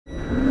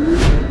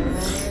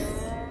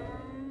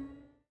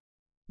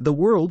The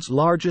world's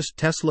largest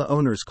Tesla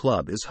Owners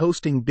Club is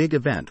hosting big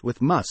event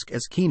with Musk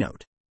as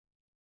keynote.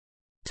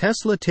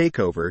 Tesla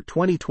Takeover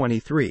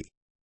 2023.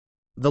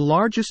 The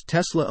largest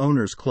Tesla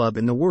Owners Club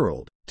in the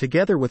world,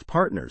 together with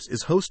partners,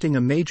 is hosting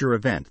a major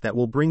event that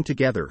will bring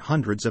together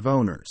hundreds of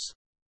owners.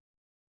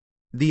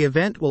 The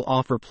event will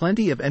offer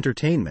plenty of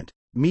entertainment,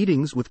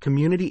 meetings with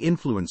community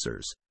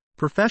influencers,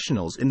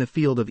 professionals in the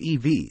field of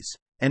EVs,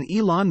 and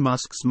Elon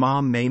Musk's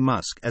mom May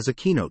Musk as a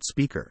keynote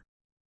speaker.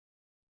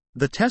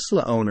 The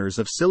Tesla Owners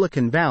of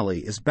Silicon Valley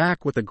is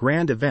back with a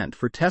grand event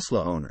for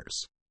Tesla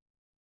owners.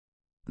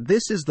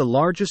 This is the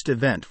largest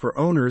event for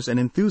owners and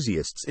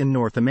enthusiasts in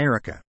North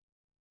America.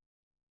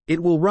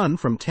 It will run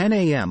from 10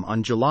 a.m.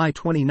 on July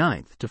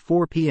 29th to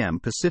 4 p.m.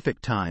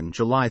 Pacific Time,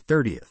 July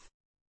 30th.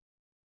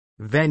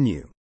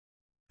 Venue: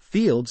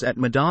 Fields at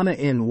Madonna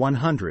Inn,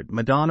 100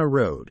 Madonna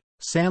Road,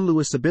 San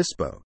Luis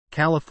Obispo,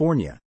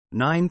 California,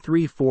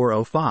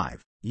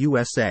 93405,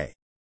 USA.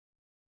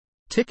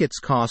 Tickets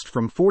cost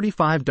from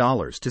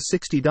 $45 to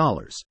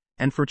 $60,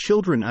 and for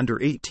children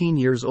under 18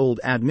 years old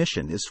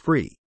admission is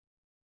free.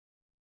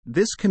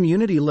 This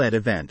community-led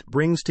event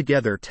brings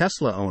together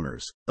Tesla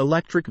owners,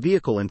 electric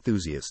vehicle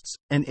enthusiasts,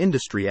 and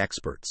industry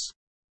experts.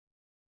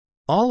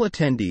 All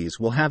attendees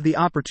will have the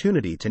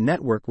opportunity to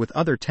network with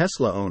other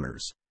Tesla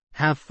owners,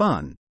 have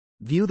fun,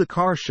 view the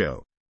car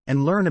show,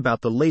 and learn about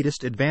the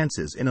latest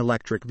advances in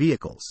electric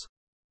vehicles.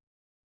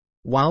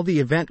 While the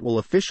event will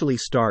officially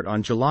start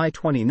on July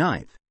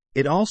 29th,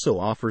 it also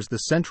offers the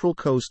Central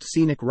Coast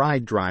Scenic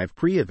Ride Drive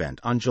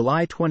pre-event on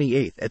July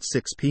 28th at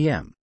 6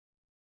 p.m.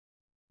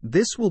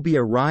 This will be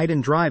a ride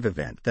and drive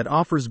event that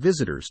offers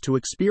visitors to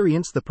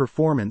experience the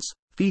performance,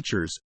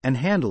 features, and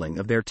handling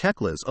of their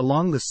Teslas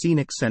along the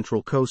scenic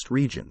Central Coast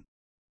region.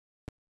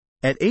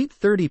 At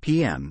 8:30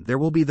 p.m. there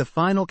will be the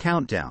final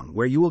countdown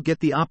where you will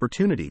get the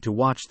opportunity to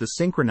watch the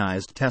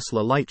synchronized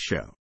Tesla light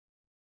show.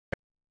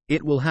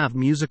 It will have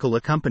musical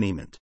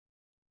accompaniment.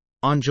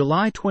 On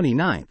July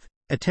 29th,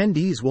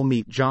 attendees will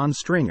meet John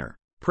Stringer,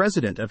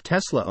 president of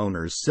Tesla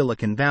Owners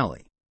Silicon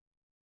Valley,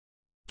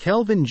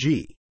 Kelvin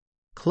G.,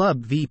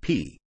 Club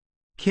VP,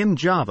 Kim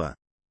Java,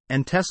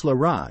 and Tesla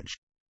Raj,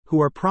 who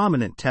are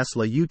prominent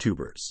Tesla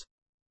YouTubers.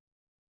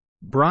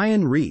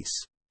 Brian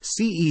Reese,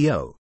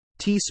 CEO,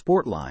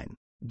 T-Sportline,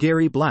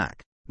 Gary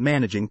Black,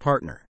 Managing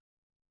Partner.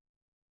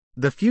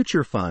 The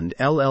Future Fund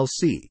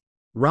LLC,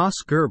 Ross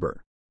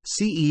Gerber,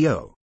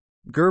 CEO,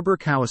 Gerber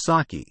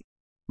Kawasaki,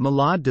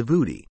 Milad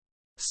Davudi,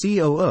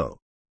 COO,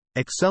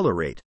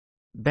 Accelerate,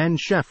 Ben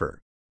Sheffer,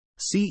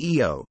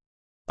 CEO,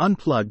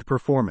 Unplugged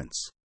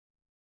Performance.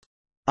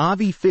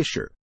 Avi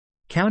Fisher,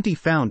 County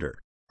Founder,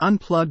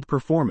 Unplugged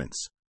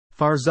Performance,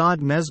 Farzad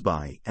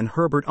Mesbai and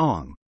Herbert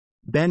Ong,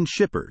 Ben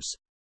Shippers,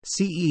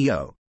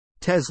 CEO,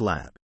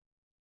 TESLAB.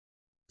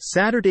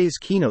 Saturday's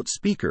keynote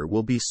speaker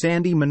will be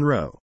Sandy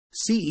Munro,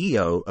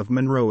 CEO of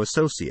Munro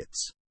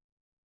Associates.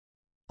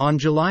 On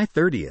July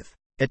 30th,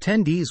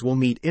 attendees will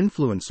meet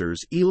influencers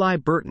Eli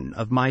Burton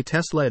of My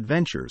Tesla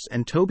Adventures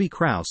and Toby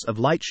Kraus of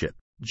Lightship,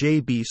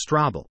 J.B.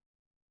 Straubel.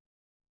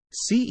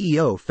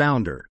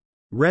 CEO-founder,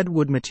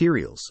 Redwood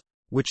Materials,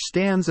 which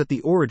stands at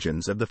the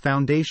origins of the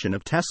foundation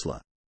of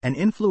Tesla, and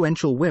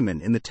influential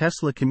women in the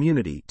Tesla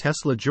community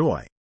Tesla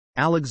Joy,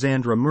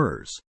 Alexandra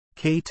Mers,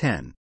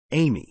 K10,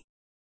 Amy.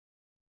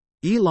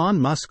 Elon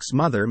Musk's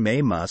mother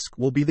May Musk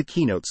will be the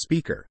keynote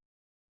speaker.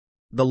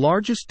 The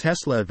largest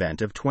Tesla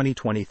event of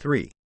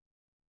 2023.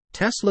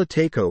 Tesla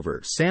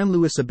Takeover San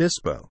Luis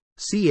Obispo,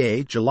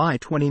 CA, July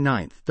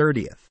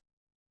 29th-30th.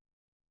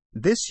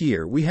 This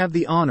year we have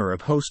the honor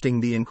of hosting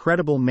the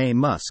incredible May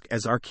Musk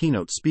as our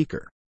keynote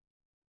speaker.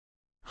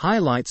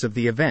 Highlights of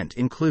the event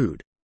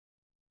include: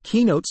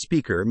 keynote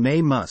speaker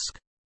May Musk,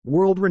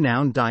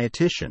 world-renowned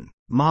dietitian,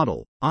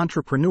 model,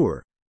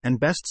 entrepreneur, and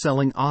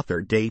best-selling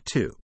author. Day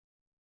 2.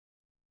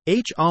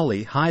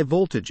 Ollie High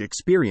Voltage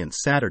Experience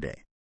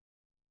Saturday.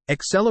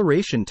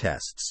 Acceleration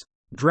tests,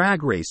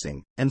 drag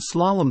racing, and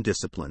slalom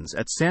disciplines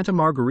at Santa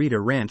Margarita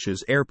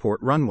Ranch's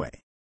airport runway.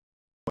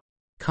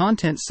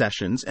 Content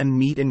sessions and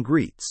meet and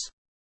greets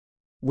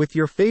with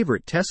your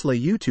favorite Tesla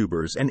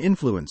YouTubers and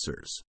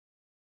influencers.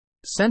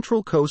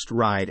 Central Coast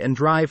Ride and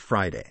Drive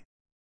Friday.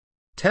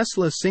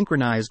 Tesla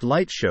Synchronized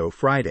Light Show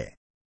Friday.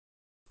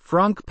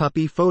 Frank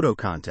Puppy Photo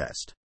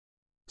Contest.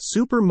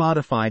 Super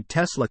Modified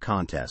Tesla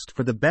Contest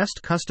for the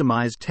best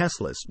customized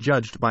Teslas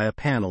judged by a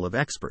panel of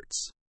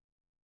experts.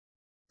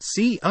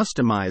 C.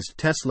 Customized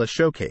Tesla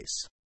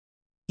Showcase.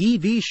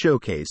 EV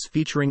Showcase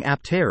featuring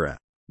Aptera,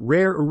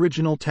 rare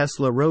original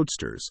Tesla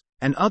Roadsters,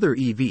 and other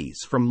EVs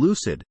from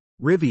Lucid,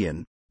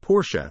 Rivian,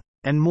 Porsche,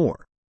 and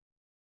more.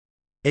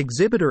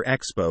 Exhibitor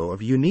Expo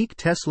of unique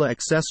Tesla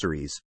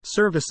accessories,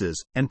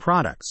 services, and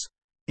products,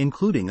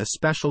 including a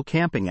special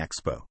camping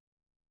expo.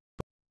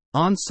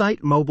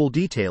 On-site mobile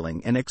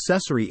detailing and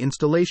accessory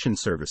installation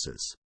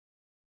services.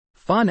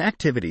 Fun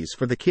activities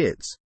for the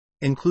kids,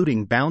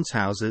 including bounce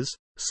houses,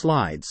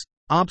 slides,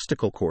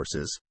 obstacle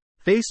courses,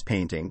 face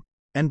painting,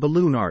 and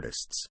balloon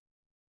artists.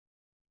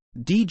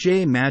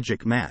 DJ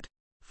Magic Mat,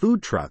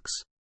 food trucks,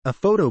 a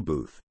photo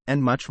booth,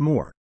 and much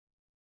more.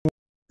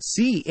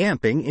 C.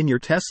 Amping in your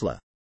Tesla.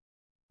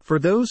 For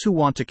those who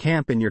want to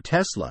camp in your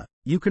Tesla,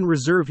 you can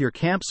reserve your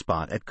camp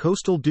spot at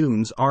Coastal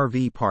Dunes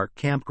RV Park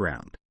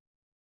Campground,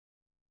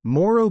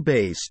 Morro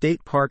Bay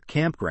State Park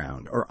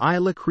Campground, or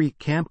Isla Creek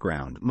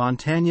Campground,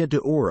 Montaña de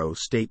Oro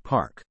State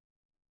Park.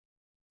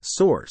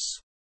 Source: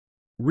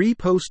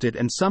 reposted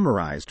and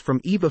summarized from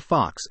Eva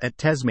Fox at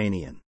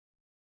Tasmanian.